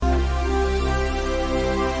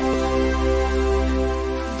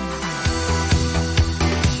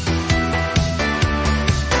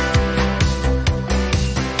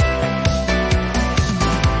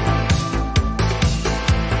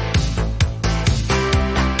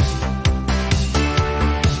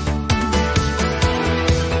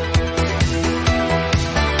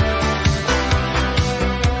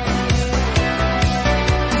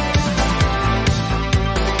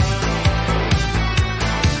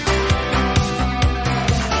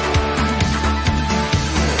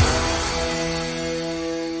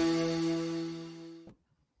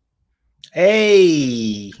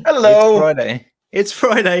Hey, it's Hello. Friday. It's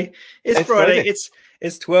Friday. It's Friday.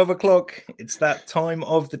 It's 12 o'clock. It's that time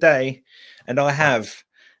of the day, and I have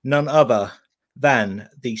none other than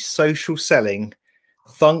the social selling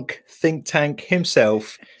thunk think tank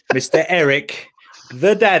himself, Mr. Eric,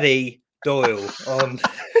 the Daddy Doyle. On.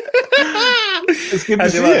 It's good to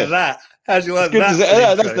How'd you see like you. that? How'd you It's like good to that? see. For an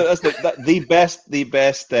Yeah, intro? that's the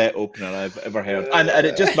best opener I've ever heard, and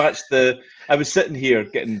it just matched the. I was sitting here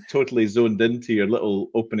getting totally zoned into your little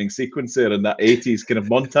opening sequence there and that 80s kind of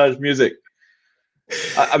montage music.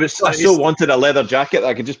 I so wanted a leather jacket that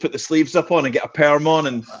I could just put the sleeves up on and get a perm on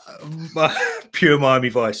and pure Miami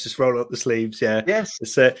Vice. Just roll up the sleeves. Yeah, yes,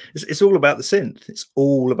 it's all about the synth. It's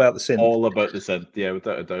all about the synth. all about the synth. Yeah,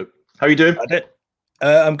 without a doubt. How are you doing?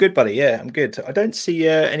 I'm good, buddy. Yeah, I'm good. I don't see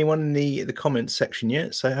anyone in the comments section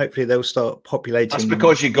yet, so hopefully they'll start populating. That's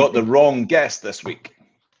because you got the wrong guest this week.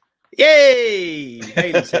 Yay!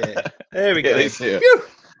 Haley's here. There we go. Haley's here.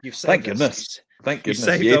 You've saved Thank goodness. Thank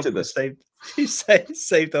goodness. You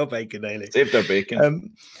saved our bacon, Haley. Saved our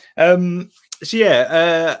bacon. So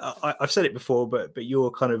yeah, I've said it before, but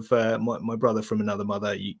you're kind of my brother from another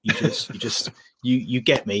mother. You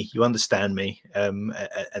get me, you understand me, and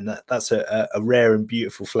that's a rare and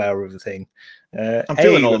beautiful flower of a thing. I'm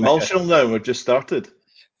feeling all emotional now. We've just started.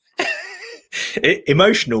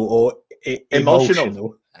 Emotional or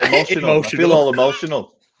emotional? I feel all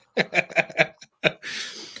emotional.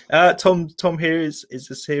 Tom here is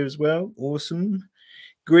this here as well. Awesome.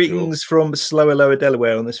 Greetings from Slower Lower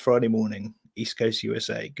Delaware on this Friday morning. East Coast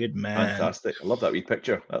USA. Good man. Fantastic. I love that wee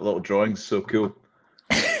picture. That little drawing's so cool.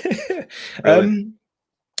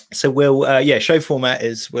 So we'll show format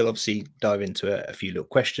is we'll obviously dive into a few little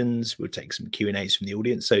questions. We'll take some Q&As from the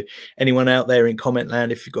audience. So anyone out there in comment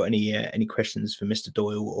land, if you've got any questions for Mr.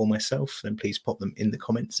 Doyle or myself, then please pop them in the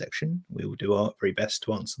comment section. We will do our very best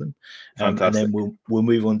to answer them. And then we'll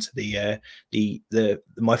move on to the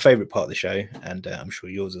my favorite part of the show, and I'm sure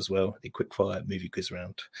yours as well, the quickfire movie quiz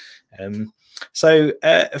round. So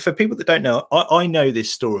for people that don't know, I know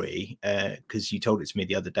this story because you told it to me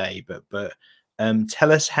the other day, but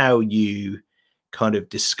tell us how you kind of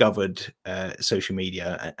discovered social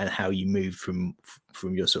media and how you moved from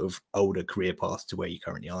your sort of older career path to where you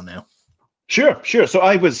currently are now. Sure. So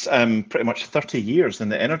I was pretty much 30 years in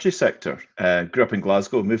the energy sector. Grew up in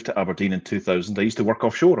Glasgow, moved to Aberdeen in 2000. I used to work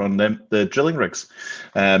offshore on the drilling rigs.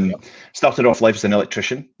 Started off life as an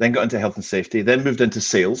electrician, then got into health and safety, then moved into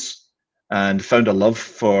sales and found a love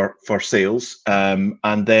for sales,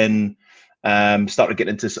 and then started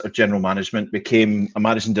getting into sort of general management, became a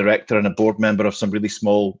managing director and a board member of some really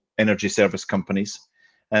small energy service companies.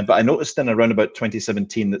 But I noticed in around about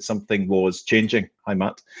 2017 that something was changing. Hi,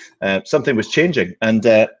 Matt. Something was changing, and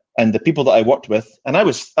the people that I worked with, and I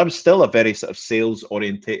was still a very sort of sales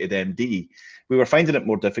orientated MD. We were finding it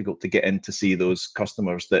more difficult to get in to see those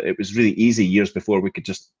customers. That it was really easy years before we could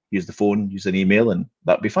just use the phone, use an email, and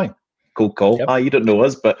that'd be fine. Cold call. Yep. Hi, you don't know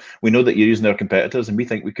us, but we know that you're using our competitors, and we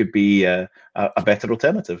think we could be a better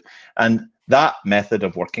alternative. And that method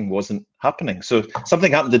of working wasn't happening. So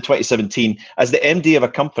something happened in 2017 as the MD of a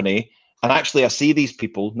company, and actually I see these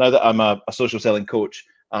people now that I'm a social selling coach.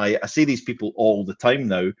 I see these people all the time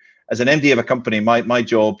now. As an MD of a company, my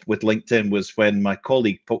job with LinkedIn was when my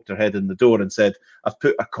colleague poked her head in the door and said, "I've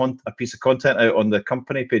put a piece of content out on the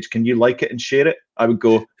company page. Can you like it and share it?" I would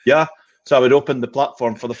go, "Yeah." So I would open the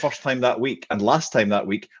platform for the first time that week and last time that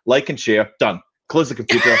week, like and share, done. Close the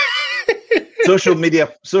computer. social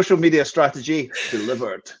media strategy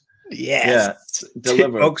delivered. Yes. Yeah,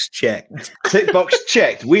 delivered. Tick box checked. Tick box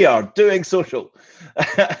checked. We are doing social.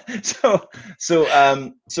 So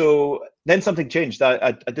then something changed.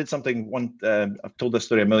 I did something I've told this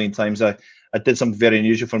story a million times. I did something very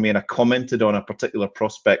unusual for me, and I commented on a particular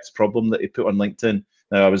prospect's problem that he put on LinkedIn.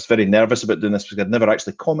 Now, I was very nervous about doing this because I'd never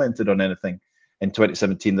actually commented on anything in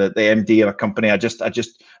 2017. The MD of a company, I just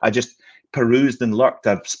perused and lurked.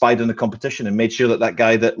 I've spied on the competition and made sure that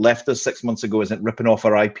guy that left us 6 months ago isn't ripping off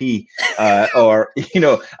our IP, or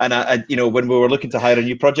And I when we were looking to hire a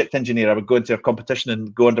new project engineer, I would go into a competition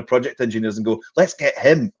and go under project engineers and go, "Let's get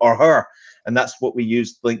him or her," and that's what we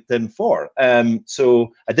used LinkedIn for.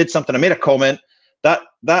 So I did something. I made a comment.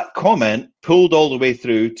 That comment pulled all the way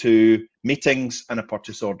through to meetings and a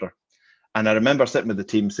purchase order. And I remember sitting with the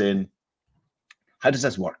team saying, "How does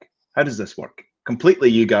this work? How does this work?" Completely,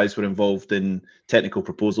 you guys were involved in technical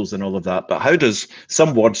proposals and all of that, but how does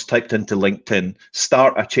some words typed into LinkedIn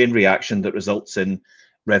start a chain reaction that results in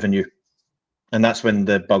revenue? And that's when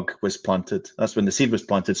the bug was planted. That's when the seed was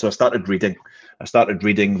planted. So I started reading.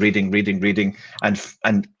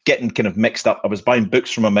 And getting kind of mixed up. I was buying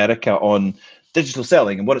books from America on digital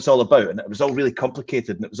selling and what it's all about. And it was all really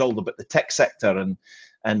complicated. And it was all about the tech sector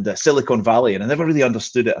and Silicon Valley. And I never really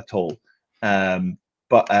understood it at all.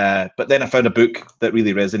 But then I found a book that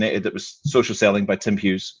really resonated. That was Social Selling by Tim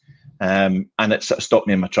Hughes. And it sort of stopped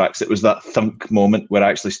me in my tracks. It was that thunk moment where I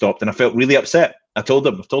actually stopped and I felt really upset. I've told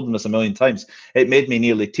them this a million times. It made me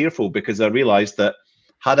nearly tearful because I realized that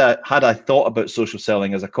had I thought about social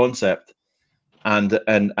selling as a concept and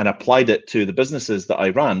applied it to the businesses that I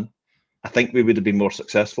ran, I think we would have been more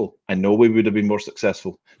successful. I know we would have been more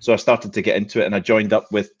successful. So I started to get into it and I joined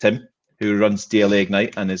up with Tim, who runs DLA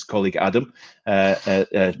Ignite, and his colleague Adam,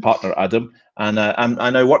 partner Adam. And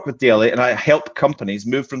I work with DLA and I help companies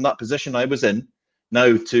move from that position I was in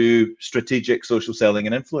now to strategic social selling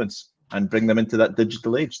and influence and bring them into that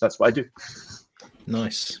digital age. That's what I do.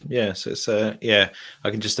 Nice. Yeah. So it's I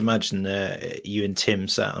can just imagine you and Tim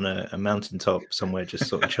sat on a mountaintop somewhere, just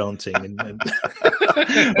sort of chanting. And...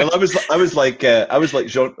 Well, I was like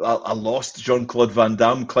a lost Jean-Claude Van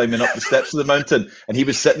Damme climbing up the steps of the mountain, and he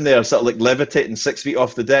was sitting there, sort of like levitating 6 feet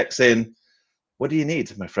off the deck, saying, "What do you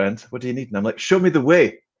need, my friend? What do you need?" And I'm like, "Show me the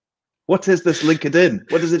way. What is this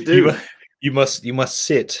LinkedIn? What does it do?" You must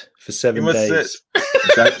sit for 7 days. Sit.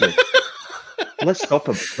 Exactly. Let's talk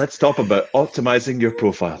about optimizing your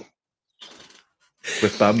profile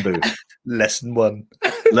with Bamboo. Lesson 1.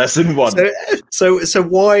 Lesson 1. So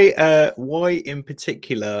why in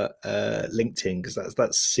particular LinkedIn? Because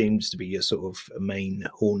that seems to be your sort of main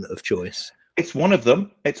horn of choice. It's one of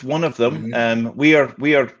them. Mm-hmm.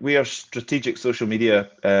 We are strategic social media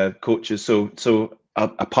coaches. So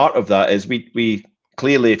a part of that is we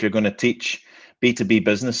clearly, if you're going to teach B2B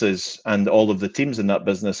businesses and all of the teams in that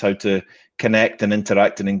business how to connect and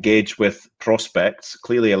interact and engage with prospects,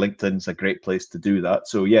 clearly LinkedIn's a great place to do that.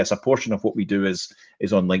 So yes, a portion of what we do is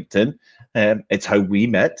on LinkedIn. It's how we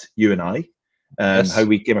met, you and I, yes. How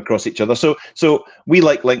we came across each other. So we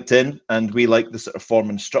like LinkedIn, and we like the sort of form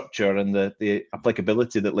and structure and the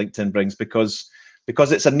applicability that LinkedIn brings because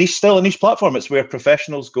it's still a niche platform. It's where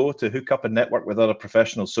professionals go to hook up and network with other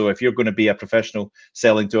professionals. So if you're going to be a professional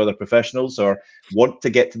selling to other professionals or want to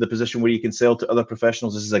get to the position where you can sell to other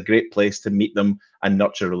professionals, this is a great place to meet them and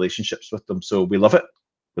nurture relationships with them. So we love it.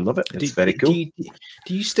 We love it. It's very cool.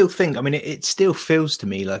 Do you still think, I mean, it still feels to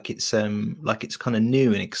me like it's kind of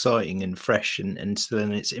new and exciting and fresh and still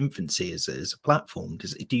in its infancy as a platform.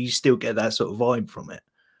 Do you still get that sort of vibe from it?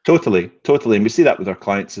 Totally, and we see that with our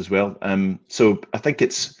clients as well. So I think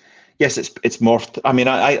it's morphed. I mean,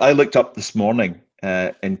 I looked up this morning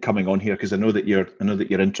in coming on here because I know that you're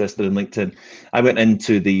interested in LinkedIn. I went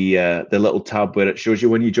into the little tab where it shows you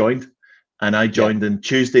when you joined, and I joined on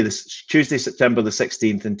Tuesday, September the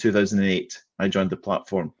 16th in 2008. I joined the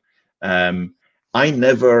platform. I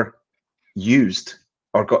never used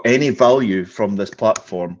or got any value from this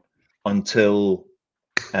platform until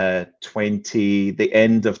the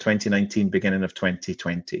end of 2019, beginning of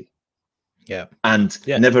 2020.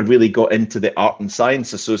 Never really got into the art and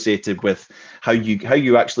science associated with how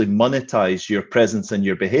you actually monetize your presence and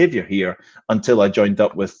your behavior here until I joined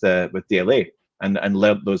up with DLA and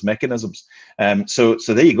learned those mechanisms. So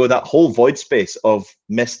there you go, that whole void space of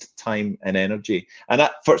missed time and energy. And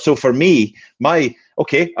for me,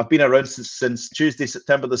 I've been around since Tuesday,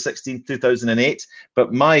 September the 16th, 2008,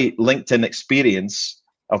 but my LinkedIn experience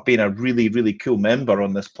of being a really, really cool member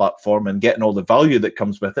on this platform and getting all the value that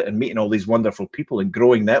comes with it and meeting all these wonderful people and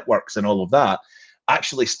growing networks and all of that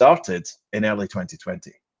actually started in early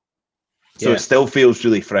 2020. So it still feels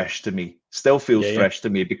really fresh to me.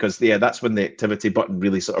 Because that's when the activity button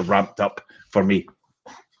really sort of ramped up for me.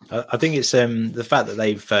 I think it's the fact that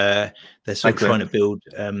they're sort of trying to build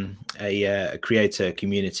a creator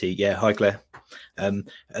community. Yeah, hi Claire.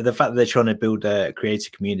 The fact that they're trying to build a creator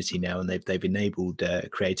community now, and they've enabled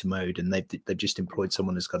creator mode, and they've just employed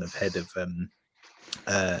someone as kind of head of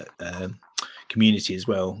community as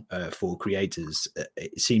well for creators.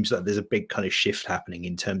 It seems like there's a big kind of shift happening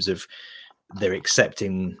in terms of they're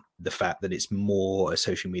accepting the fact that it's more a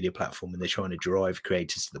social media platform, and they're trying to drive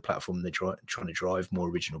creators to the platform, and they're trying to drive more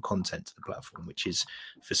original content to the platform, which is,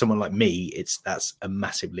 for someone like me, that's a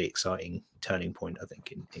massively exciting turning point, I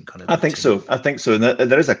think, in kind of. I think so. And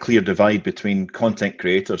there is a clear divide between content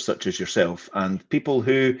creators such as yourself and people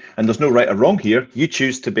who, and there's no right or wrong here, you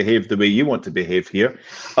choose to behave the way you want to behave here.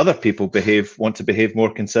 Other people want to behave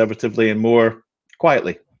more conservatively and more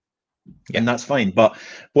quietly. And that's fine. But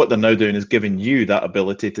what they're now doing is giving you that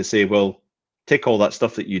ability to say, well, take all that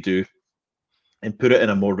stuff that you do, and put it in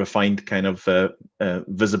a more refined kind of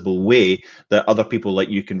visible way that other people like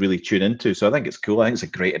you can really tune into. So I think it's cool. I think it's a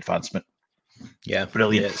great advancement. Yeah,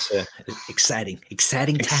 brilliant. Yeah, it's exciting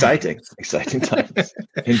times.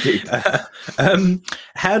 Indeed.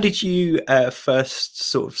 How did you first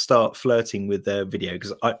sort of start flirting with video?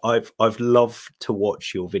 Because I've loved to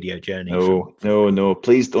watch your video journey. No,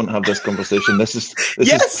 please don't have this conversation. This is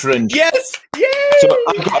cringe. Yes. So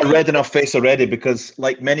I've got a red enough face already because,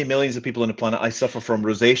 like many millions of people on the planet, I suffer from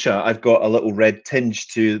rosacea. I've got a little red tinge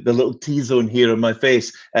to the little T-zone here on my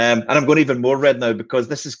face, and I'm going even more red now because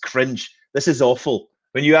this is cringe. This is awful.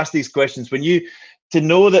 When you ask these questions, to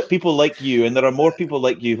know that people like you, and there are more people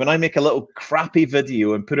like you, when I make a little crappy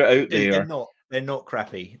video and put it out there, they're not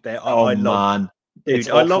crappy. I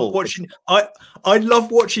love watching. I love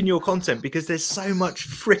watching your content because there's so much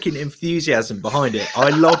freaking enthusiasm behind it. I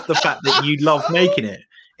love the fact that you love making it.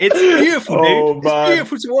 It's beautiful, dude. It's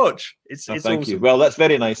beautiful to watch. It's thank awesome. you. Well, that's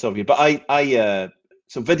very nice of you. But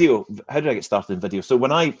so video. How did I get started in video? So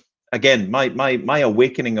when my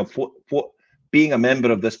awakening of what being a member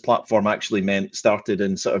of this platform actually meant started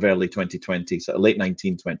in sort of early 2020, sort of late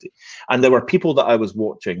 1920. And there were people that I was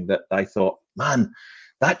watching that I thought, man,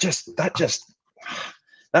 that just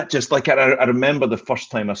like I remember the first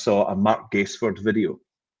time I saw a Mark Gaisford video.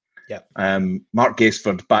 Yeah. Mark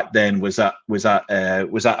Gaisford back then was at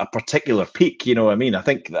a particular peak. You know what I mean? I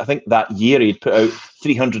think that year he'd put out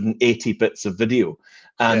 380 bits of video,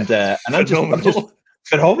 and I'm just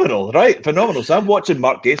phenomenal, right? Phenomenal. So I'm watching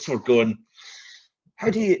Mark Gaisford going, how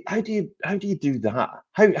do you do that?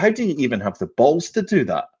 How do you even have the balls to do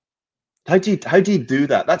that? How do you do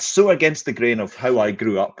that? That's so against the grain of how I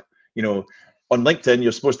grew up. You know, on LinkedIn,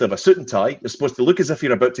 you're supposed to have a suit and tie. You're supposed to look as if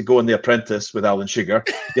you're about to go on The Apprentice with Alan Sugar.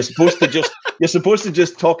 You're supposed to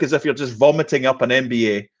just talk as if you're just vomiting up an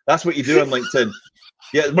MBA. That's what you do on LinkedIn.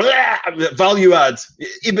 Yeah, value ads,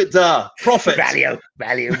 EBITDA, profit, value,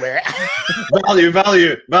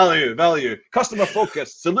 customer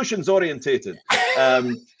focused, solutions orientated.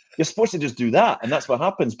 You're supposed to just do that, and that's what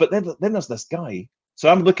happens. But then there's this guy. So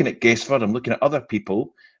I'm looking at Gaisford, I'm looking at other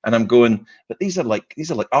people, and I'm going, but these are like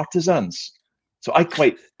artisans. So I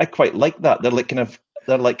quite like that. They're like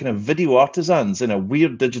kind of video artisans in a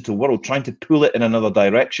weird digital world, trying to pull it in another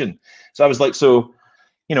direction. So I was like,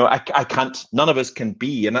 you know, I can't, none of us can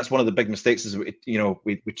be, and that's one of the big mistakes is, we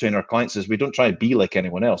train our clients is we don't try to be like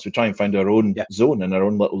anyone else. We try and find our own zone and our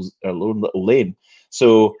own little lane.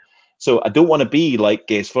 So I don't want to be like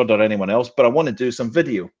Gaisford or anyone else, but I want to do some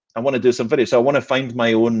video. So I want to find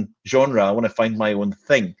my own genre. I want to find my own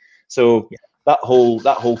thing. So that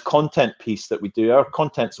whole content piece that we do, our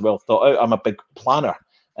content's well thought out. I'm a big planner.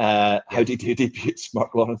 How do you do debuts,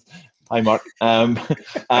 Mark Lawrence? Hi, Mark.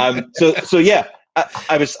 So yeah.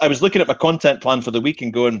 I was looking at my content plan for the week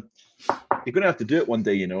and going, you're going to have to do it one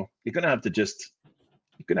day, you know. You're going to have to just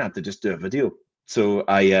do a video. So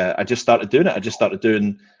I just started doing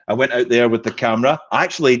it. I went out there with the camera. I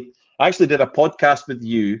actually did a podcast with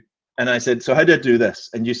you, and I said, so how do I do this?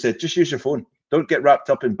 And you said, just use your phone. Don't get wrapped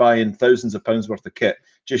up in buying thousands of pounds worth of kit.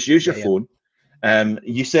 Just use your phone.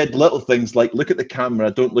 You said little things like look at the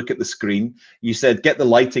camera, don't look at the screen. You said get the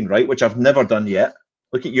lighting right, which I've never done yet.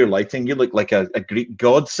 Look at your lighting. You look like a Greek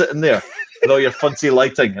god sitting there with all your fancy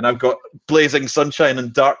lighting, and I've got blazing sunshine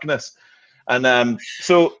and darkness. And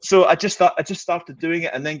so I just started doing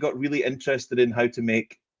it, and then got really interested in how to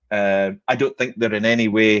make. I don't think they're in any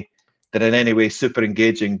way super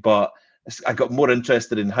engaging, but I got more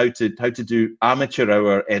interested in how to do amateur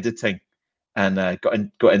hour editing, and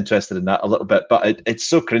got interested in that a little bit. But it's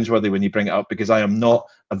so cringeworthy when you bring it up because I am not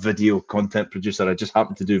a video content producer. I just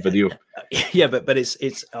happen to do video. Yeah, but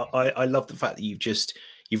it's I love the fact that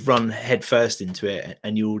you've run head first into it,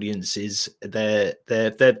 and your audience is they're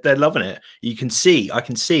loving it. I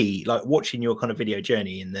can see like watching your kind of video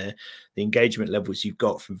journey and the engagement levels you've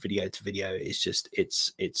got from video to video. It's just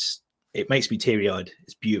it makes me teary eyed.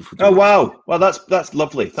 It's beautiful. Oh wow, well that's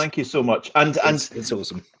lovely. Thank you so much. And it's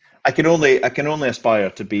awesome. I can only aspire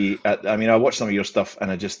to be. I mean, I watch some of your stuff and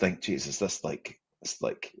I just think, Jesus, it's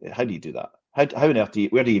like, how do you do that? How on earth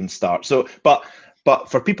where do you even start? So, but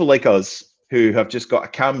for people like us who have just got a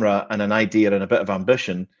camera and an idea and a bit of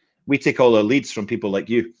ambition, we take all our leads from people like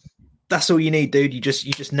you. That's all you need, dude. You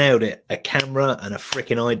just nailed it. A camera and a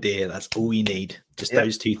freaking idea. That's all you need. Just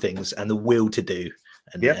those two things and the will to do.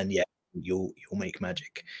 And you'll make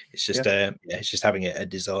magic. It's just it's just having a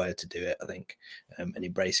desire to do it, I think, and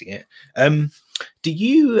embracing it. Do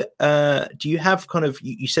you have kind of,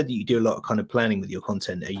 you said that you do a lot of kind of planning with your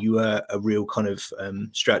content. Are you a real kind of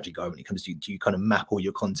strategy guy when it comes to, do you kind of map all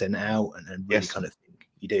your content out and really kind of think?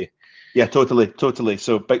 you do. Yeah, totally.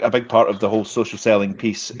 So a big part of the whole social selling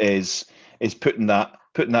piece is putting that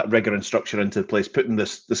rigor and structure into place, putting the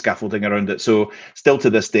scaffolding around it. So still to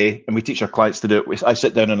this day, and we teach our clients to do it. I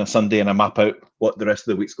sit down on a Sunday and I map out what the rest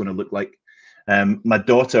of the week's going to look like. My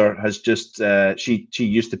daughter has just she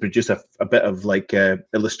used to produce a bit of like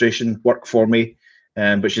illustration work for me,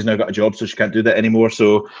 but she's now got a job, so she can't do that anymore.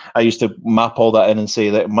 So I used to map all that in and say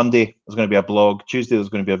that Monday there's going to be a blog, Tuesday there's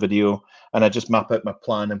going to be a video, and I just map out my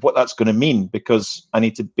plan and what that's going to mean, because I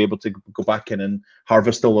need to be able to go back in and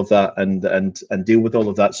harvest all of that and deal with all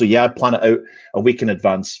of that. So yeah, I plan it out a week in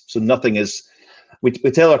advance. So nothing is. We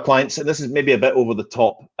tell our clients, and this is maybe a bit over the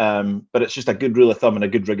top, but it's just a good rule of thumb and a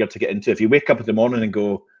good rigor to get into. If you wake up in the morning and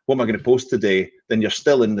go, what am I going to post today? Then you're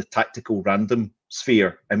still in the tactical random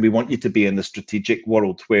sphere. And we want you to be in the strategic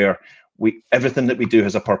world where everything that we do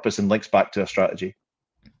has a purpose and links back to a strategy.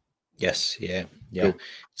 Yes. Yeah. Cool.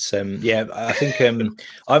 Yeah, I think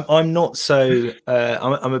I'm not so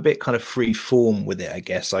I'm a bit kind of free form with it, I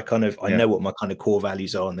guess. I know what my kind of core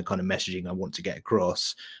values are and the kind of messaging I want to get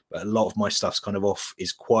across, but a lot of my stuff's kind of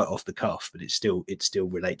quite off the cuff, but it still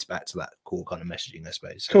relates back to that core kind of messaging, I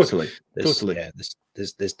suppose. So totally. Yeah,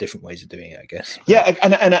 there's different ways of doing it, I guess. Yeah,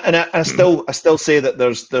 and I still say that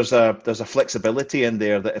there's a flexibility in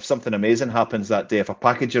there, that if something amazing happens that day, if a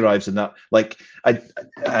package arrives in that, like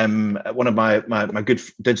one of my good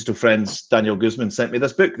digital friends, Daniel Guzman, sent me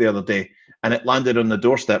this book the other day, and it landed on the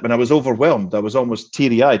doorstep, and I was overwhelmed. I was almost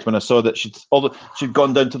teary-eyed when I saw that she'd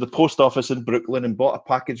gone down to the post office in Brooklyn and bought a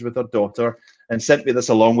package with her daughter and sent me this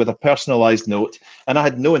along with a personalized note. And I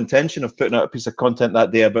had no intention of putting out a piece of content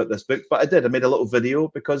that day about this book, but I did. I made a little video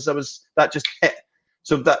because that just hit.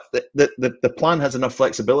 So that the plan has enough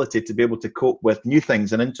flexibility to be able to cope with new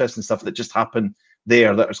things and interesting stuff that just happen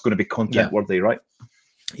there that is going to be content worthy, right?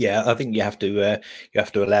 Yeah, I think you have to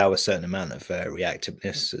allow a certain amount of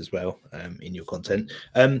reactiveness as well in your content.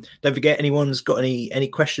 Don't forget, anyone's got any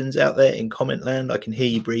questions out there in comment land, I can hear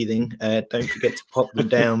you breathing. Don't forget to pop them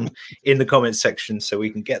down in the comments section so we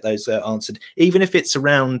can get those answered, even if it's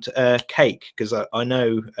around cake, because I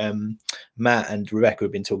know Matt and Rebecca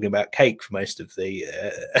have been talking about cake for most of the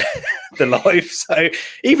the live. So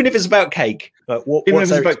even if it's about cake, what's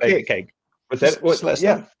our favorite cake?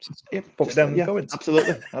 Yeah, pop it down in the comments.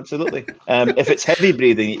 Absolutely. If it's heavy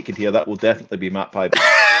breathing you can hear, that will definitely be Matt Pipe.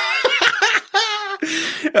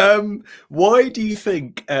 Why do you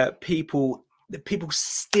think people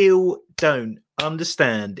still don't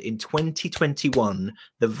understand in 2021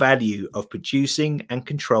 the value of producing and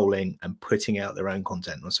controlling and putting out their own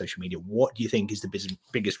content on social media? What do you think is the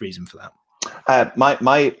biggest reason for that?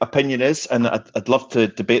 My opinion is, and I'd love to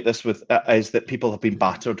debate this with, is that people have been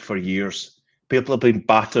battered for years. People have been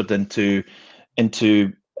battered into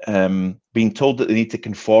being told that they need to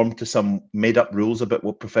conform to some made-up rules about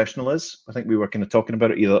what professional is. I think we were kind of talking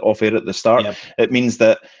about it either off air at the start. Yep. It means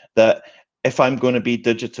that if I'm going to be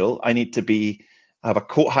digital, I need to have a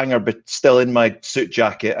coat hanger but still in my suit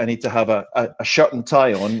jacket. I need to have a shirt and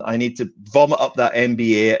tie on. I need to vomit up that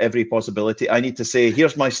MBA at every possibility. I need to say,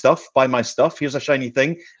 here's my stuff, buy my stuff. Here's a shiny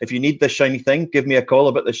thing. If you need this shiny thing, give me a call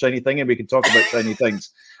about this shiny thing and we can talk about shiny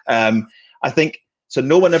things. I think, so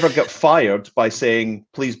no one ever got fired by saying,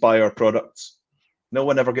 please buy our products. No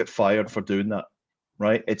one ever get fired for doing that,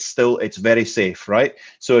 right? It's very safe, right?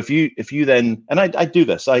 So if you then, and I do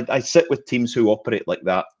this, I sit with teams who operate like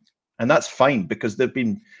that, and that's fine because they've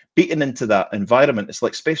been beaten into that environment. It's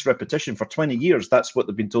like spaced repetition for 20 years. That's what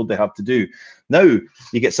they've been told they have to do. Now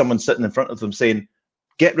you get someone sitting in front of them saying,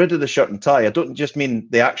 get rid of the shirt and tie. I don't just mean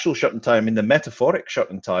the actual shirt and tie. I mean the metaphoric shirt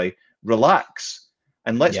and tie. Relax.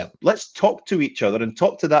 And let's talk to each other and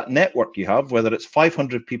talk to that network you have, whether it's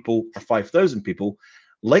 500 people or 5,000 people,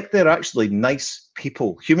 like they're actually nice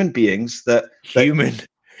people, human beings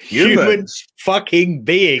human fucking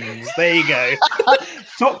beings. There you go.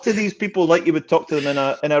 Talk to these people like you would talk to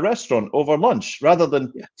them in a restaurant over lunch, rather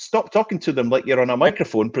than stop talking to them like you're on a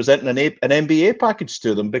microphone presenting an MBA package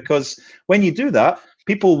to them. Because when you do that,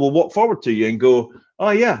 people will walk forward to you and go, "Oh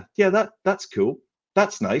yeah, that's cool,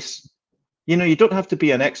 that's nice." You know, you don't have to be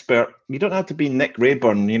an expert. You don't have to be Nick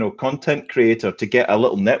Rayburn, content creator to get a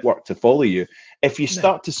little network to follow you. If you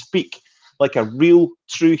start to speak like a real,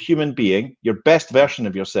 true human being, your best version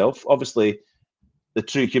of yourself, obviously the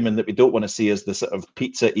true human that we don't want to see is the sort of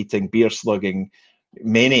pizza-eating, beer-slugging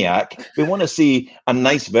maniac. We want to see a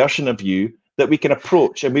nice version of you that we can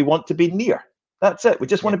approach and we want to be near. That's it. We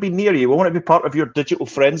just want to be near you. We want to be part of your digital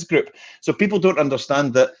friends group. So people don't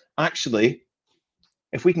understand that actually,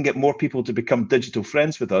 if we can get more people to become digital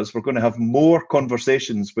friends with us, we're going to have more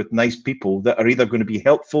conversations with nice people that are either going to be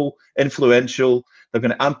helpful, influential, they're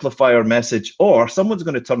going to amplify our message, or someone's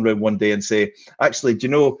going to turn around one day and say, actually, do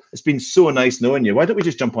you know, it's been so nice knowing you. Why don't we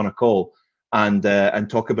just jump on a call and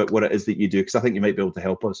talk about what it is that you do? Because I think you might be able to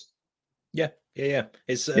help us. Yeah.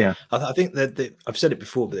 It's I think that I've said it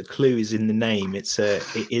before, but the clue is in the name. It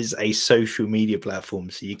is a social media platform,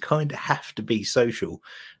 so you kind of have to be social,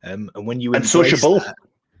 and when you sociable.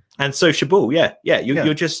 And sociable,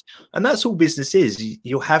 you're just, and that's all business is.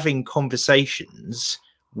 You're having conversations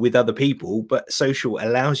with other people, but social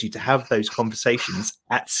allows you to have those conversations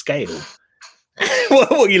at scale.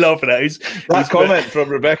 What are you laughing at? That comment from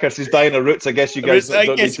Rebecca, she's dying of roots. I guess you guys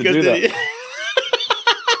don't need to do that.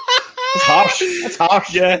 It's harsh. It's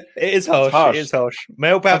harsh. Yeah, it is harsh. It is harsh.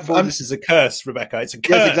 Male pattern this is a curse, Rebecca. It's a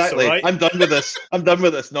curse. Yes, exactly. Right? I'm done with this. I'm done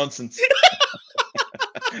with this nonsense.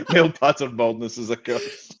 Male pattern baldness is a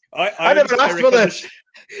curse. I never asked for this.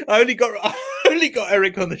 I only got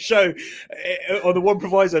Eric on the show on the one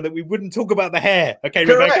proviso that we wouldn't talk about the hair. Okay,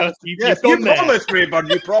 correct. Rebecca, you promised, Rayburn.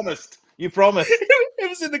 You promised. You promised. It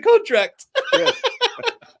was in the contract. Yes.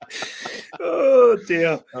 Oh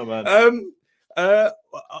dear. Oh man.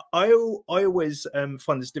 I always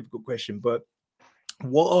find this a difficult question, but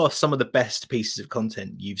what are some of the best pieces of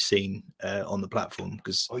content you've seen on the platform?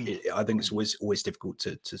 Because I think it's always difficult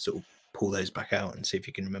to sort of pull those back out and see if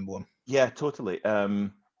you can remember one. Yeah, totally.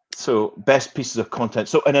 So best pieces of content.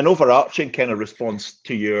 So in an overarching kind of response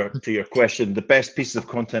to your question, the best pieces of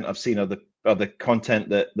content I've seen are the content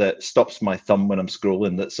that stops my thumb when I'm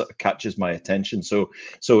scrolling, that sort of catches my attention. So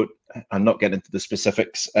I'm not getting into the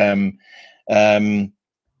specifics.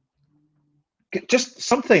 Just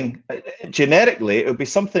something generically, it would be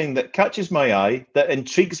something that catches my eye, that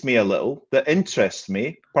intrigues me a little, that interests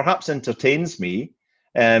me, perhaps entertains me,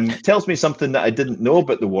 tells me something that I didn't know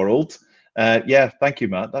about the world. Yeah, thank you,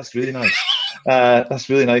 Matt. That's really nice. That's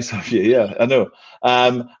really nice of you. Yeah, I know.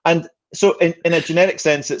 And so in a generic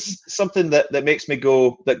sense, it's something that makes me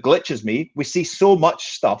go, that glitches me. We see so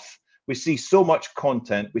much stuff. We see so much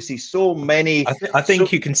content. We see so many. I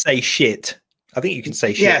think you can say shit. I think you can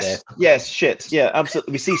say shit there. Yes, shit. Yeah,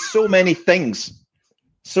 absolutely. We see so many things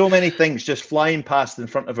just flying past in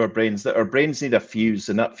front of our brains, that our brains need a fuse,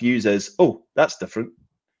 and that fuse is, oh, that's different.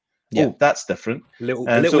 Yeah. Oh, that's different. A little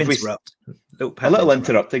interrupt. A little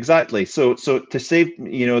interrupt, exactly. So to save,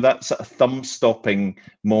 that sort of thumb stopping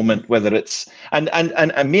moment, whether it's and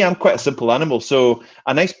me, I'm quite a simple animal. So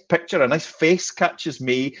a nice picture, a nice face catches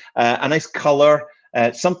me, a nice color,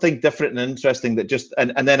 something different and interesting that just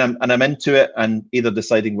and then I'm into it, and either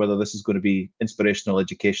deciding whether this is going to be inspirational,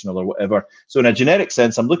 educational, or whatever. So in a generic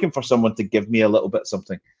sense, I'm looking for someone to give me a little bit of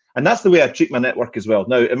something. And that's the way I treat my network as well.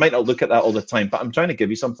 Now, it might not look at that all the time, but I'm trying to give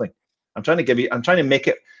you something. So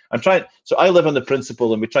I live on the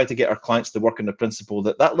principle, and we try to get our clients to work on the principle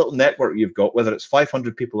that little network you've got, whether it's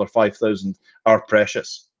 500 people or 5,000, are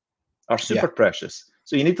precious, are super precious.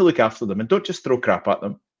 So you need to look after them, and don't just throw crap at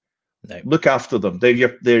them. No. Look after them. They're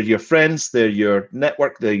your friends, they're your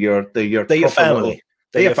network, they're your family.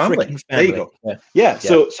 They're your family. There you go. Yeah.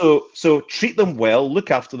 So treat them well,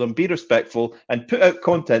 look after them, be respectful, and put out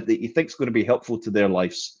content that you think is going to be helpful to their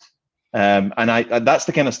lives. And that's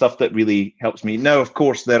the kind of stuff that really helps me. Now, of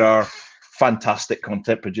course, there are fantastic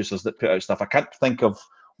content producers that put out stuff. I can't think of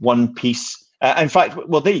one piece. In fact,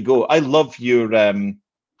 well, there you go. I love your.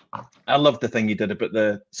 I love the thing you did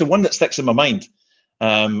about one that sticks in my mind.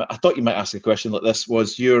 I thought you might ask a question like this.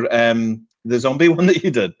 Was your the zombie one that you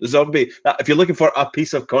did? The zombie. If you're looking for a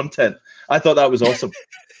piece of content, I thought that was awesome.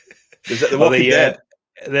 Is it The Walking Dead?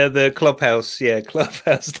 They're the Clubhouse,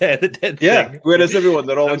 Clubhouse. There, the dead thing. Where is everyone?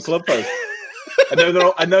 They're all in Clubhouse. and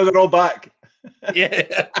now they're all back.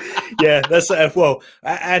 That's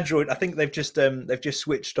Android. I think they've just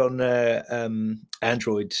switched on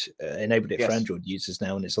Android, enabled it for Android users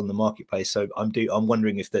now, and it's on the marketplace. So I'm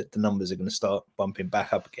wondering if the numbers are going to start bumping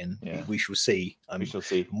back up again. We shall see. We shall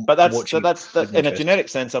see. But that's in a generic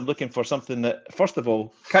sense. I'm looking for something that, first of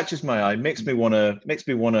all, catches my eye, makes me want to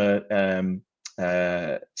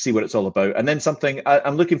see what it's all about, and then something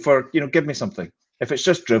I'm looking for. Give me something. If it's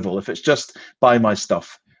just drivel, if it's just buy my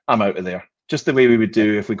stuff, I'm out of there. Just the way we would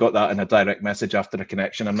do if we got that in a direct message after a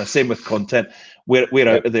connection. And the same with content. We're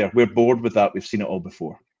out of there. We're bored with that. We've seen it all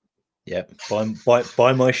before. Yeah,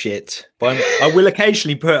 buy my shit. I will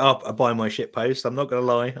occasionally put up a buy my shit post. I'm not going to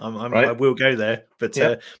lie. I will go there, but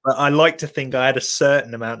I like to think I had a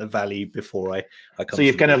certain amount of value before I come. So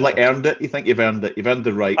you've kind of earned it. You think you've earned it. You've earned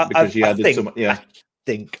the right because you added so much. Yeah, I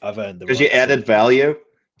think I've earned the because you added value.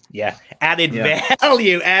 Yeah, added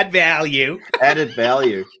value. Add value. Added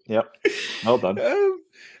value. Yep. Well done.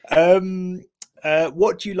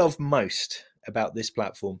 What do you love most about this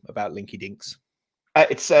platform? About Linky Dinks?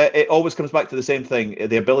 It always comes back to the same thing: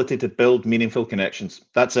 the ability to build meaningful connections.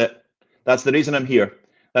 That's it. That's the reason I'm here.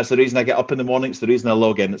 That's the reason I get up in the morning. It's the reason I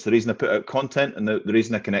log in. It's the reason I put out content, and the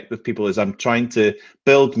reason I connect with people is I'm trying to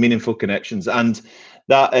build meaningful connections. And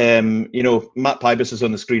that, Matt Pybus is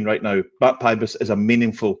on the screen right now. Matt Pybus is a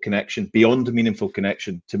meaningful connection, beyond a meaningful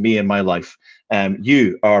connection to me in my life.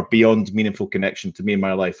 You are beyond meaningful connection to me in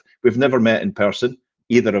my life. We've never met in person,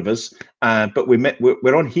 either of us, but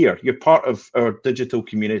we're on here. You're part of our digital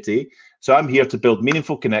community. So I'm here to build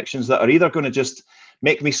meaningful connections that are either going to just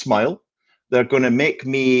make me smile, they're going to make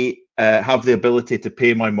me have the ability to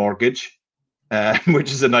pay my mortgage,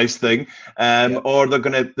 which is a nice thing, or they're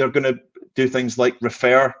going to do things like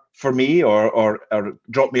refer for me or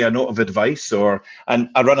drop me a note of advice. And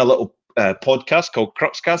I run a little podcast called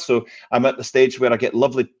Cruxcast. So I'm at the stage where I get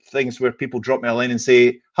lovely things where people drop me a line and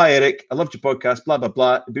say, "Hi Eric, I loved your podcast, blah blah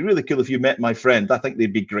blah. It'd be really cool if you met my friend. I think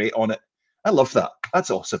they'd be great on it." I love that.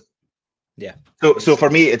 That's awesome. Yeah. So for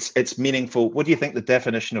me, it's meaningful. What do you think the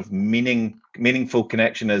definition of meaningful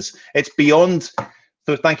connection is? It's beyond.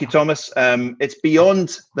 So thank you, Thomas. It's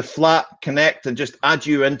beyond the flat connect and just add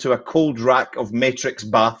you into a cold rack of matrix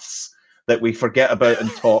baths that we forget about and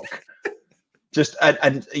talk. Just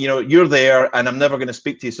and you're there, and I'm never going to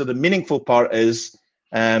speak to you. So the meaningful part is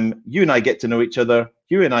you and I get to know each other.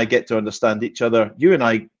 You and I get to understand each other. You and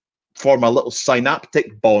I form a little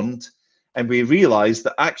synaptic bond, and we realize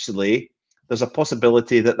that actually there's a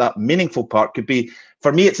possibility that meaningful part could be,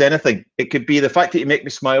 for me, it's anything. It could be the fact that you make me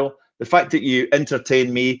smile, the fact that you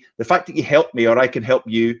entertain me, the fact that you help me or I can help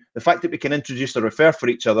you, the fact that we can introduce or refer for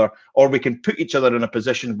each other, or we can put each other in a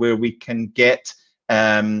position where we can get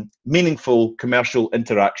meaningful commercial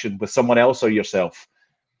interaction with someone else or yourself,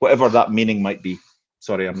 whatever that meaning might be.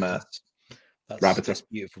 Sorry, I'm That's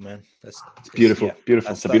beautiful, man. That's beautiful.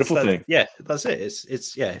 It's a beautiful thing. Yeah, that's it.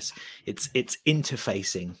 It's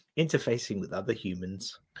interfacing with other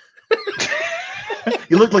humans.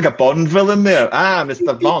 You look like a Bond villain there.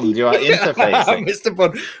 Mr. Bond, you are interfacing. Mr.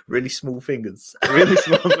 Bond, really small fingers. Really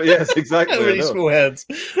small. Yes, exactly. Really small hands.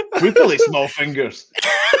 Really small fingers.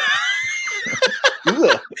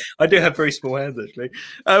 I do have very small hands, actually.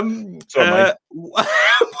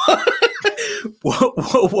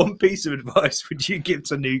 What one piece of advice would you give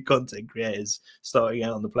to new content creators starting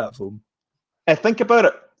out on the platform? Think about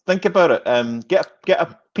it. Get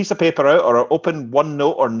a piece of paper out or open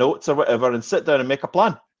OneNote or Notes or whatever and sit down and make a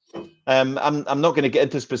plan. I'm not going to get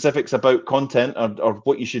into specifics about content or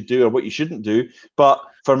what you should do or what you shouldn't do. But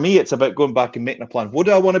for me, it's about going back and making a plan. What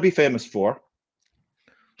do I want to be famous for?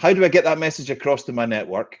 How do I get that message across to my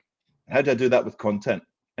network? How do I do that with content?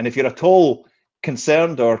 And if you're at all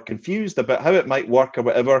concerned or confused about how it might work or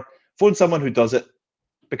whatever, phone someone who does it,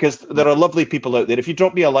 because there are lovely people out there. If you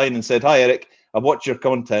drop me a line and said, "Hi Eric, I watched your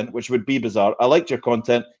content," which would be bizarre. "I liked your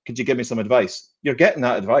content. Could you give me some advice?" You're getting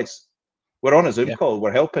that advice. We're on a Zoom call.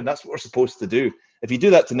 We're helping. That's what we're supposed to do. If you do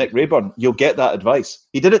that to Nick Rayburn, you'll get that advice.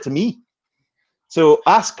 He did it to me. So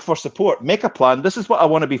ask for support. Make a plan. This is what I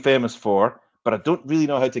want to be famous for, but I don't really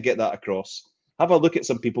know how to get that across. Have a look at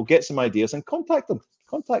some people, get some ideas, and contact them.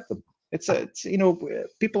 It's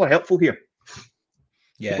people are helpful here.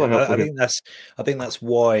 Yeah, I think that's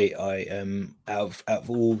why I out of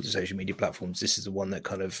all the social media platforms, this is the one that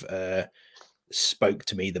kind of spoke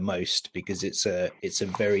to me the most, because it's a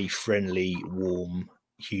very friendly, warm,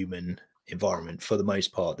 human environment for the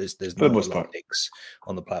most part. There's no politics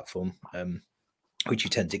on the platform, which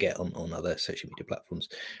you tend to get on other social media platforms.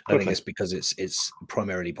 I think it's because it's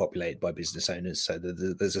primarily populated by business owners. So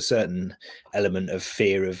there's a certain element of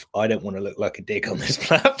fear of, I don't want to look like a dick on this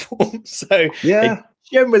platform. So they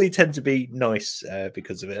generally tend to be nice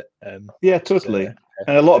because of it. Yeah, totally.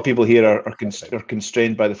 And a lot of people here are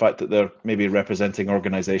constrained by the fact that they're maybe representing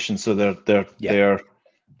organizations. So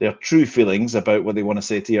their true feelings about what they want to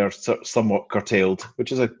say to you are somewhat curtailed,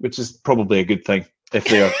 which is probably a good thing. If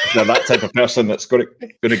they're that type of person that's going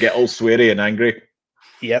to get all sweary and angry.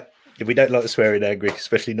 Yep. If we don't like the sweary and angry,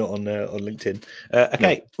 especially not on LinkedIn.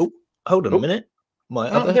 Okay. No. Oh, hold on a minute. My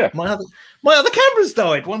other camera's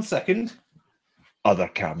died. 1 second. Other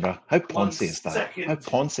camera. How poncy is that? How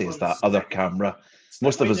poncy is that other camera?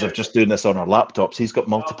 Most of us are just doing this on our laptops. He's got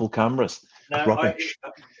multiple cameras. No, rubbish.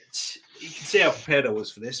 You can see how prepared I was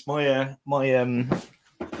for this.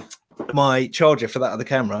 My charger for that other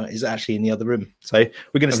camera is actually in the other room, so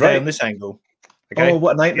we're going to stay on this angle. Okay. Oh,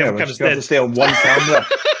 what a nightmare! We have to stay on one camera.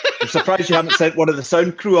 I'm surprised you haven't sent one of the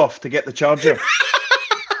sound crew off to get the charger.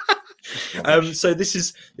 So this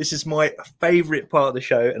is my favourite part of the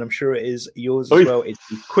show, and I'm sure it is yours as well. It's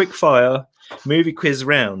the quick fire movie quiz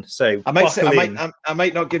round. So I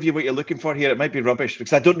might not give you what you're looking for here. It might be rubbish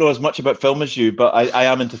because I don't know as much about film as you, but I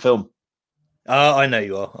am into film. I know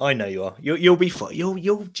you are. I know you are. You'll be fine.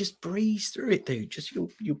 You'll just breeze through it, dude.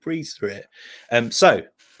 You'll breeze through it. So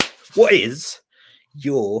what is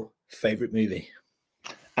your favourite movie?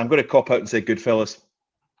 I'm going to cop out and say Goodfellas.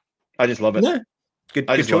 I just love it. No. Good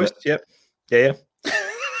choice. Yep. Yeah.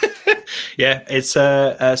 Yeah, it's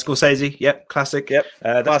Scorsese. Yep, classic. Yep,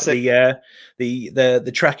 classic.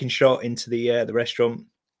 The tracking shot into the restaurant,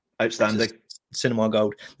 outstanding. Cinema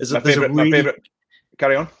gold. My favorite.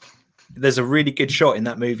 Carry on. There's a really good shot in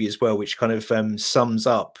that movie as well, which kind of sums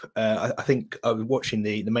up. I think I was watching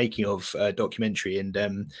the making of documentary, and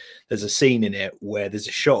there's a scene in it where there's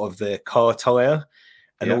a shot of the car tire.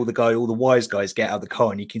 And all the wise guys get out of the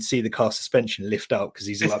car, and you can see the car suspension lift up because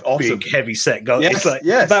he's like awesome. Big, heavy set guy. Yes, it's like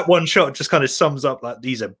that one shot just kind of sums up like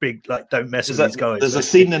these are big, like don't mess with these guys. There's a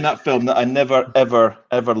scene in that film that I never,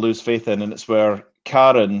 ever lose faith in, and it's where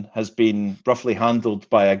Karen has been roughly handled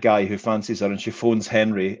by a guy who fancies her, and she phones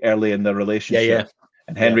Henry early in their relationship.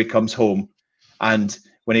 And Henry comes home, and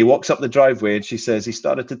when he walks up the driveway and she says, he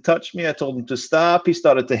started to touch me. I told him to stop. He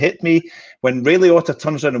started to hit me. When Ray Liotta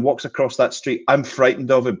turns around and walks across that street, I'm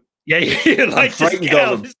frightened of him. Yeah, you're like, just get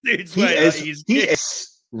out of this dude's way. He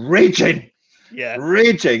is raging. Yeah.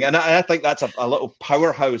 Raging. And I think that's a little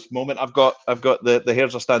powerhouse moment. I've got the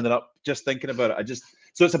hairs are standing up just thinking about it.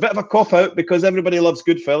 So it's a bit of a cop-out because everybody loves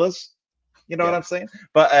Goodfellas. You know what I'm saying?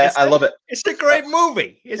 But I love it. It's a great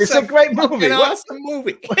movie. It's a great movie. Awesome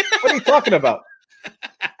movie. What are you talking about?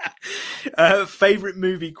 Favorite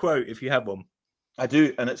movie quote, if you have one. I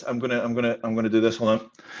do, and I'm gonna do this one.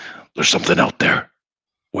 There's something out there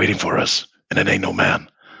waiting for us, and it ain't no man.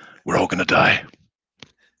 We're all gonna die.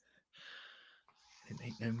 It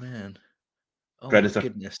ain't no man. Oh, Predator. My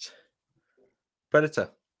goodness.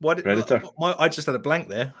 Predator. Predator. I just had a blank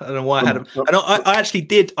there. I don't know why I had a. And I actually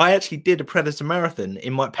did a Predator marathon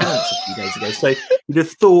in my pants a few days ago. So you'd have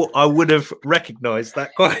thought I would have recognised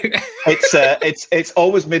that quote. It's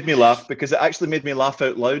always made me laugh because it actually made me laugh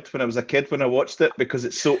out loud when I was a kid when I watched it because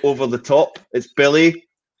it's so over the top. It's Billy,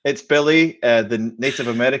 the Native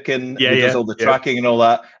American who does all the tracking and all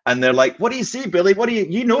that. And they're like, "What do you see, Billy? What do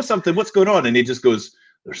you know something? What's going on?" And he just goes,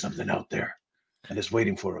 "There's something out there, and it's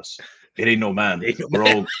waiting for us. It ain't no man.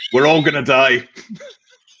 We're all gonna die.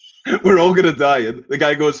 We're all gonna die." And the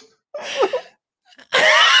guy goes,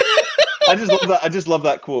 I just love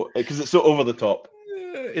that quote because it's so over the top.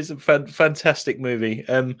 It's a fantastic movie.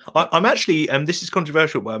 I'm actually, this is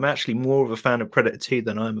controversial, but I'm actually more of a fan of Predator 2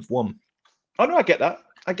 than I am of 1. Oh no, I get that.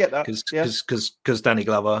 Because Danny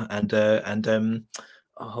Glover and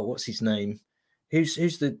what's his name? Who's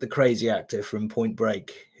the crazy actor from Point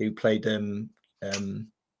Break who played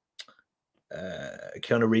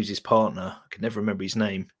Keanu Reeves' partner? I can never remember his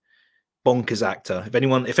name. Bonkers actor.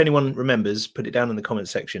 If anyone remembers, put it down in the comment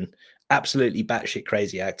section. Absolutely batshit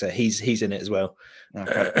crazy actor. He's in it as well. I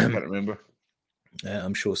can't remember.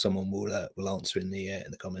 I'm sure someone will answer in the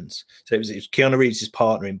comments. So it was Keanu Reeves'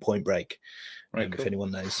 partner in Point Break. Right, cool. If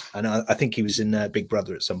anyone knows, and I think he was in Big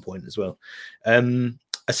Brother at some point as well.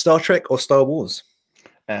 A Star Trek or Star Wars?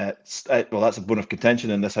 Well, that's a bone of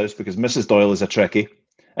contention in this house because Mrs. Doyle is a Trekkie.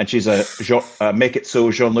 And she's a make it so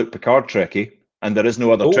Jean-Luc Picard Trekkie, and there is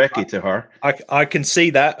no other Trekkie to her. I can see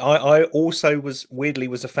that. I also was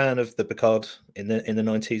a fan of the Picard in the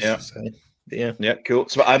 90s. Yeah. So, yeah, cool.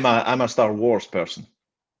 So I'm a Star Wars person.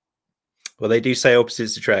 Well, they do say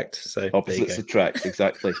opposites attract. So opposites attract,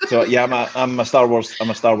 exactly. So yeah, I'm a Star Wars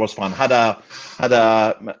fan. Had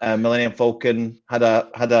a Millennium Falcon. Had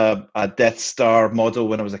a Death Star model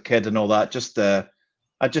when I was a kid and all that.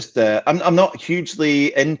 I'm not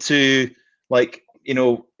hugely into like, you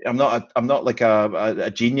know, I'm not like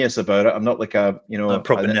a genius about it. I'm not like a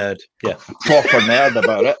proper nerd. Yeah, proper nerd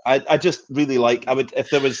about it. I just really like. I would, if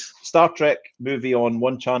there was Star Trek movie on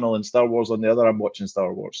one channel and Star Wars on the other, I'm watching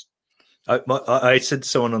Star Wars. I said to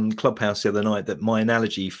someone on Clubhouse the other night that my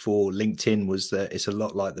analogy for LinkedIn was that it's a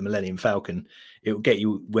lot like the Millennium Falcon. It will get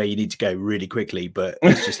you where you need to go really quickly, but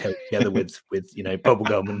it's just held together with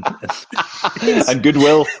bubblegum and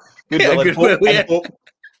goodwill. Goodwill, yeah.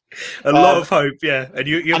 A lot of hope, yeah. And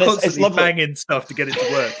you're constantly banging stuff to get it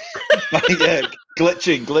to work. Yeah,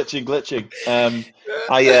 glitching.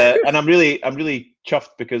 And I'm really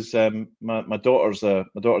chuffed because my daughter's a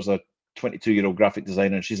 22-year-old graphic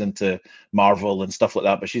designer and she's into Marvel and stuff like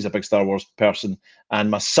that, but she's a big Star Wars person.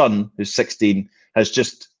 And my son, who's 16, has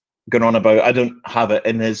just gone on about, I don't have it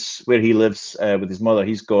in his, where he lives with his mother,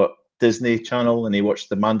 he's got Disney Channel, and he watched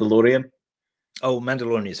The Mandalorian. Oh,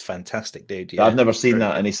 Mandalorian is fantastic, dude. Yeah, I've never seen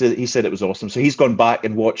that, and he said it was awesome. So he's gone back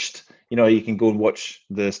and watched. You know, you can go and watch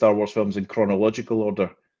the Star Wars films in chronological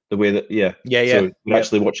order. The way that, yeah. So you're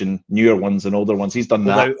actually watching newer ones and older ones. He's done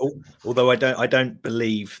that. Although I don't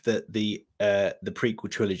believe that the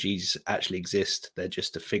prequel trilogies actually exist. They're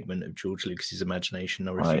just a figment of George Lucas's imagination.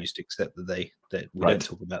 I refuse to accept that we don't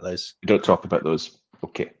talk about those. We don't talk about those.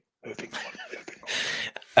 Okay. Moving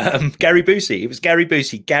on. Gary Busey. It was Gary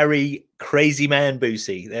Busey. Gary Crazy Man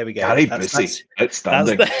Busey. There we go. Gary Busey.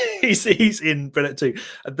 Outstanding. He's in Brilliant too.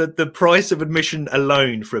 The price of admission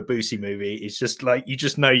alone for a Busey movie is just like, you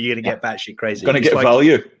just know you're going to get batshit crazy. Going to get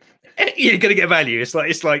value. You're going to get value.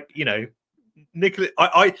 It's like you know, Nicholas.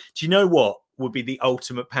 Do you know what would be the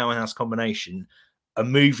ultimate powerhouse combination? A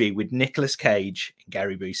movie with Nicolas Cage and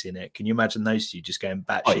Gary Busey in it. Can you imagine those two just going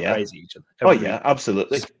batshit crazy at each other?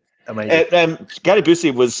 Absolutely. Amazing. Gary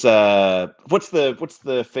Busey was what's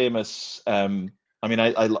the famous? I mean,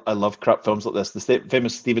 I love crap films like this. The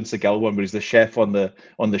famous Steven Seagal one, where he's the chef on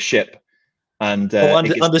the ship, and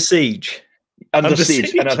Under Siege. Under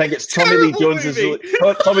Siege, and I think it's Tommy Lee Jones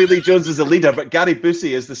Tommy Lee Jones is the leader, but Gary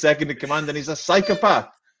Busey is the second in command, and he's a psychopath.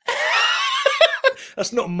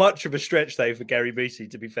 That's not much of a stretch, though, for Gary Busey,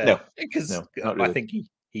 to be fair. No, because really. I think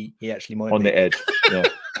he actually might on be. The edge. Yeah,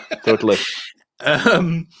 totally.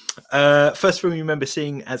 First film you remember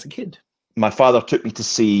seeing as a kid? My father took me to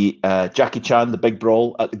see Jackie Chan, The Big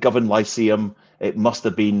Brawl, at the Govan Lyceum. It must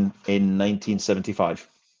have been in 1975,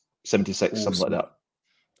 76, awesome. Something like that.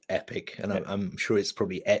 Epic, and I'm sure it's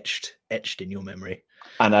probably etched in your memory.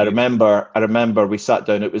 And I remember we sat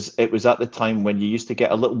down. It was at the time when you used to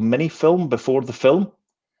get a little mini film before the film,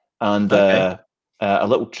 and a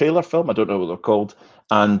little trailer film. I don't know what they're called.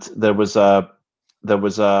 And it was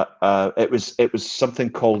something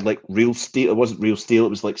called like Real Steel. It wasn't Real Steel. It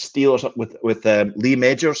was like Steel or something with Lee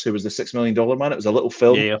Majors, who was the $6 Million Man. It was a little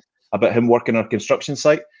film about him working on a construction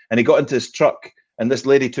site, and he got into his truck, and this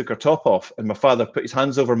lady took her top off, and my father put his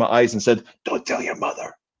hands over my eyes and said, "Don't tell your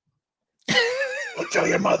mother. Don't tell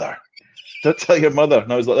your mother. Don't tell your mother."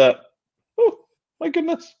 And I was like that. Oh my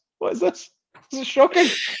goodness, what is this? This is shocking.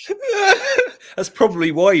 That's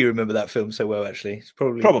probably why you remember that film so well. Actually, it's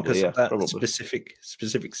probably because of that probably.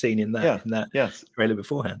 specific scene in that trailer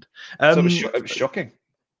beforehand. So it was shocking.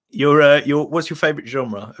 Your what's your favorite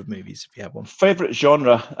genre of movies, if you have one? Favorite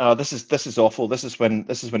genre? This is awful. This is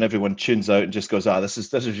when everyone tunes out and just goes, this is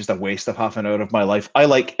just a waste of half an hour of my life. I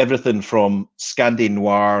like everything from Scandi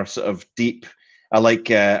noir, sort of deep. I like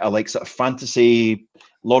sort of fantasy,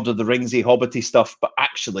 Lord of the Ringsy, Hobbity stuff. But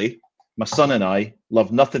actually, my son and I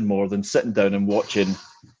love nothing more than sitting down and watching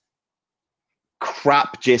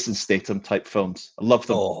crap Jason Statham type films. I love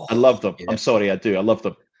them. I love them. Yeah. I'm sorry, I do. I love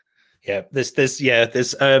them. Yeah, there's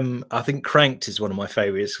I think Cranked is one of my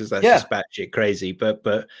favorites because that's just batshit crazy.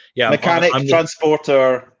 But yeah, Mechanic,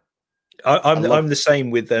 Transporter. I'm the same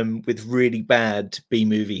with really bad B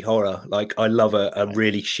movie horror. Like I love a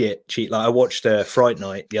really cheap. Like I watched Fright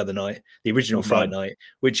Night the other night, the original Fright Night,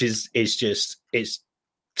 which is it's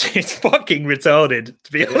fucking retarded,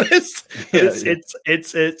 to be honest.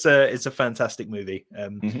 It's a fantastic movie.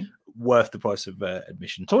 Worth the price of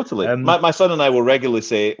admission. Totally. My son and I will regularly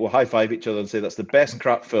say, we'll high five each other and say that's the best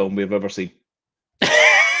crap film we've ever seen.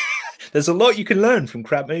 There's a lot you can learn from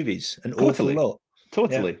crap movies, an awful lot.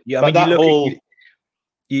 Totally. Yeah, I mean,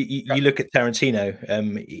 you look at Tarantino.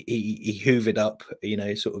 He hoovered up,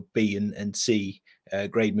 sort of B and C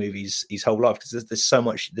grade movies his whole life because there's so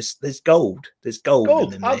much. There's gold. There's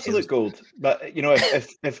gold. Absolute gold. But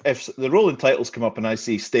if the rolling titles come up and I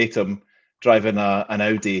see Statham driving an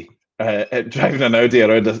Audi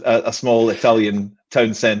around a small Italian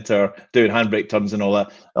town centre, doing handbrake turns and all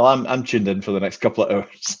that, well, I'm tuned in for the next couple of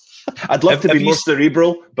hours. I'd love to be more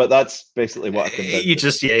cerebral, but that's basically what I can do. You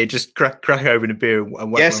just crack open a beer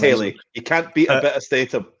and yes, Haley, you can't beat a bit of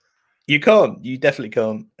Statham. You can't. You definitely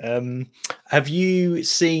can't. Have you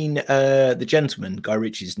seen The Gentleman, Guy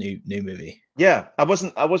Ritchie's new movie? Yeah, I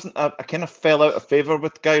kind of fell out of favour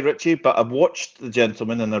with Guy Ritchie, but I watched The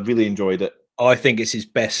Gentleman and I really enjoyed it. I think it's his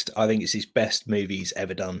best movie he's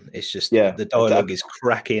ever done. It's just the dialogue is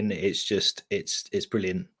cracking. It's just it's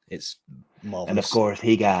brilliant. It's marvelous. And of course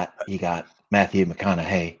he got Matthew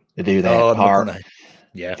McConaughey to do that part.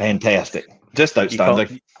 Yeah, fantastic. Just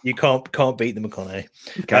outstanding. You can't beat the McConaughey.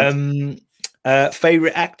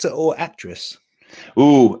 Favorite actor or actress?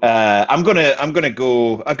 Ooh, I'm gonna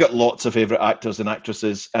go. I've got lots of favorite actors and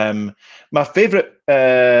actresses. My favorite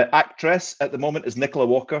actress at the moment is Nicola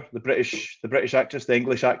Walker, the British actress, the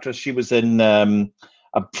English actress. She was in a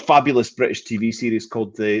fabulous British TV series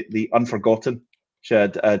called The Unforgotten.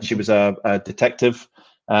 She was a detective.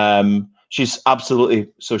 She's absolutely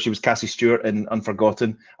so. She was Cassie Stewart in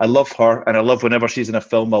Unforgotten. I love her, and I love whenever she's in a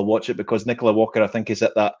film, I'll watch it because Nicola Walker, I think, is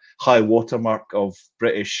at that high watermark of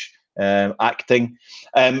British acting.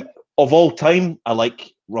 Of all time, I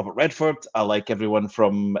like Robert Redford. I like everyone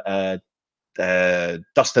from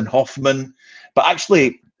Dustin Hoffman, but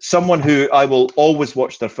actually, someone who I will always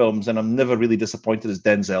watch their films, and I'm never really disappointed, is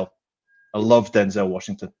Denzel. I love Denzel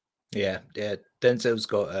Washington. Yeah. Denzel's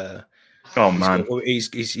got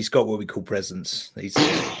he's got what we call presence. He's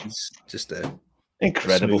just a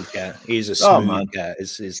incredible cat. He's a smooth cat.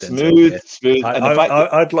 Is Denzel, smooth.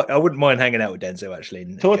 I wouldn't mind hanging out with Denzel actually.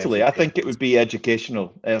 Totally, I think it would be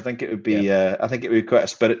educational. I think it would be. I think it would be quite a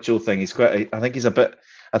spiritual thing. He's quite. I think he's a bit.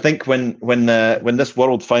 I think when this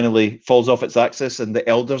world finally falls off its axis and the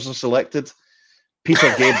elders are selected,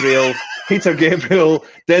 Peter Gabriel,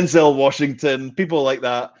 Denzel Washington, people like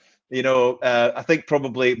that. You know, I think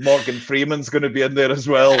probably Morgan Freeman's going to be in there as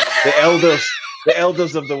well. The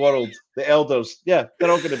elders of the world, the elders. Yeah, they're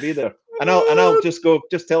all going to be there. And I'll just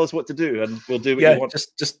tell us what to do, and we'll do what you want.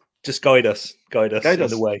 Just guide us in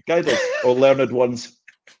the way. Guide us, or learned ones.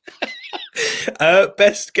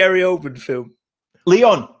 Best Gary Oldman film.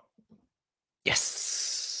 Leon.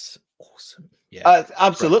 Yes. Awesome. Yeah.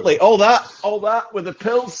 Absolutely. All that with the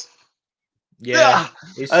pills. Yeah.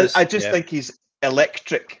 I just think he's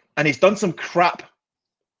electric. And he's done some crap.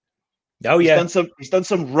 Oh yeah, he's done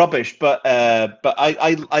some rubbish, but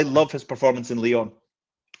I love his performance in Leon.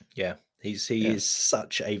 Yeah, he is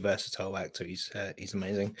such a versatile actor. He's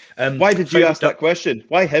amazing. Why did you ask that question?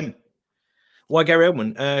 Why him? Why Gary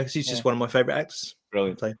Oldman? Because he's just one of my favorite actors.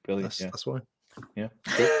 Brilliant. That's why. Yeah,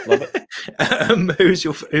 cool. Love it.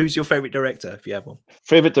 Who's your favorite director, if you have one?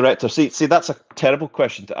 Favorite director? See, that's a terrible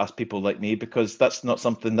question to ask people like me because that's not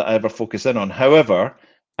something that I ever focus in on. However,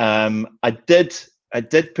 I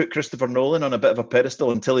did put Christopher Nolan on a bit of a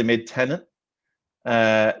pedestal until he made Tenet.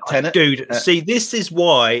 Dude, see, this is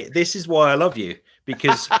why I love you,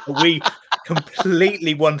 because we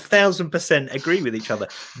completely 1000% agree with each other.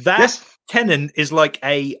 Tenet is like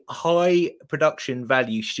a high production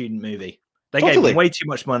value student movie. They gave them way too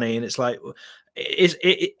much money, and it's like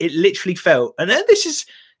it literally felt. And then this is,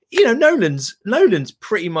 Nolan's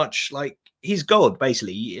pretty much like he's God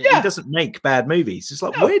basically. He doesn't make bad movies. It's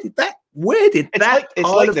like where did that? It's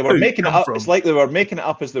like they were making it up. It's like they were making it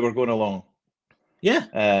up as they were going along. Yeah.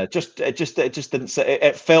 It just didn't.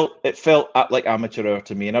 It felt like amateur hour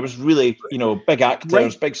to me, and I was really, big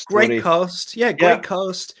actors, big story, great cast. Yeah, great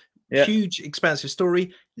cast. Yeah. Huge, expansive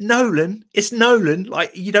story. It's Nolan.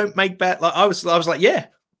 Like, you don't make bad. Like I was like, yeah,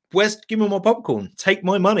 give me my popcorn. Take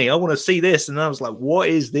my money. I want to see this. And I was like, what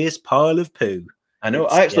is this pile of poo? I know.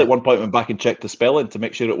 I actually at one point went back and checked the spelling to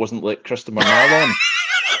make sure it wasn't like Christopher Nolan.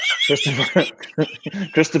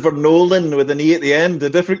 Christopher Nolan with an E at the end, a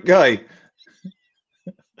different guy.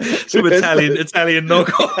 Some Italian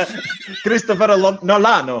knockoff. Christopher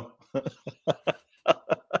Nolano.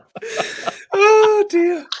 Oh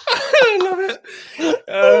dear, I love it.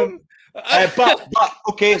 But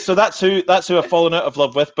okay, so that's who I've fallen out of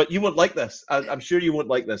love with. But you won't like this. I'm sure you won't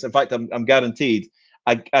like this. In fact, I'm guaranteed.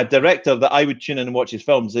 A director that I would tune in and watch his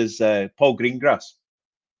films is Paul Greengrass.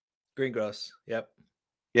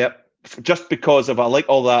 Yep. Just because I like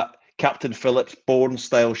all that Captain Phillips Bourne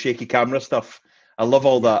style shaky camera stuff. I love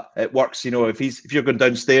all that. It works, if you're going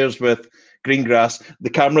downstairs with Greengrass, the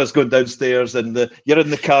camera's going downstairs and you're in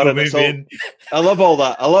the car and it's all. I love all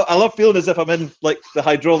that. I love feeling as if I'm in like the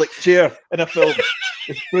hydraulic chair in a film.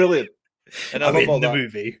 It's brilliant. And I'm in the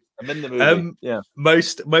movie. I'm in the movie. Yeah.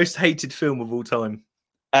 Most hated film of all time.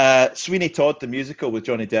 Sweeney Todd the musical with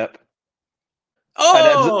Johnny Depp.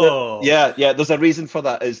 Oh, yeah. There's a reason for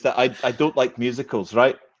that. Is that I don't like musicals,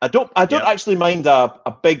 right? I don't actually mind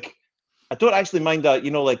a big. I don't actually mind that,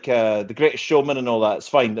 like The Greatest Showman and all that. It's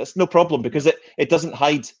fine. That's no problem because it doesn't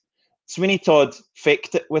hide. Sweeney Todd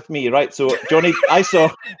faked it with me, right? So I saw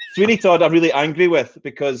Sweeney Todd. I'm really angry with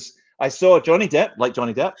because I saw Johnny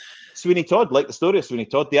Depp. Sweeney Todd, like the story of Sweeney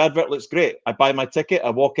Todd. The advert looks great. I buy my ticket. I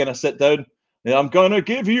walk in. I sit down. And I'm gonna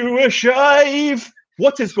give you a shave.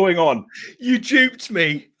 What is going on? You duped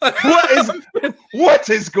me. What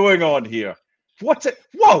is going on here?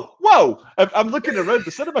 Whoa! I'm looking around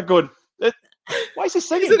the cinema going. Why is he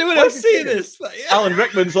singing? Is anyone else seeing this? Alan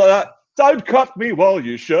Rickman's like that. Don't cut me while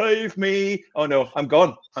you shave me. Oh no, I'm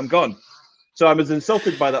gone. So I was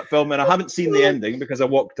insulted by that film, and I haven't seen the ending because I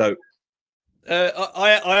walked out.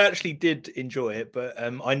 I actually did enjoy it, but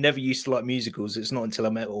I never used to like musicals. It's not until I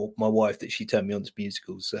met my wife that she turned me on to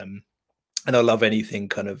musicals. And I love anything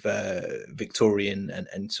kind of Victorian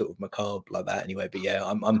and sort of macabre like that. Anyway, but yeah,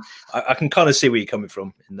 I can kind of see where you're coming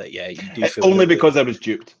from in that. Yeah, you do feel only because I was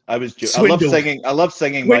duped. I was duped. Swindled. I love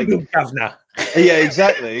singing, Mike. Governor. Yeah,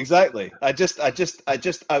 exactly. I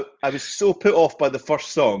was so put off by the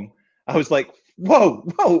first song. I was like, whoa,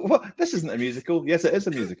 this isn't a musical. Yes, it is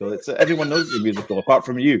a musical. It's everyone knows it's a musical apart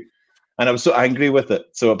from you. And I was so angry with it.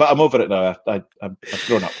 So, but I'm over it now. I've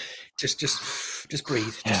grown up. Just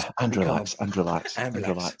breathe. And relax.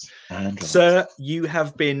 Sir, you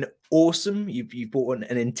have been awesome. You've brought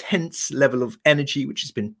an intense level of energy, which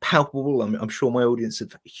has been palpable. I'm sure my audience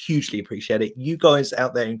have hugely appreciated it. You guys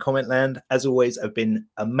out there in comment land, as always, have been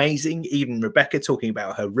amazing. Even Rebecca talking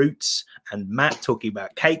about her roots and Matt talking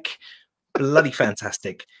about cake. Bloody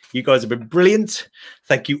fantastic. You guys have been brilliant.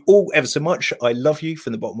 Thank you all ever so much. I love you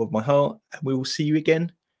from the bottom of my heart. And we will see you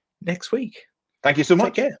again next week. Thank you so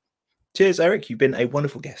much. Take care. Cheers, Eric. You've been a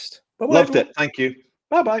wonderful guest. Bye-bye. Loved it. Thank you.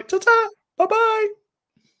 Bye-bye. Ta-ta. Bye-bye.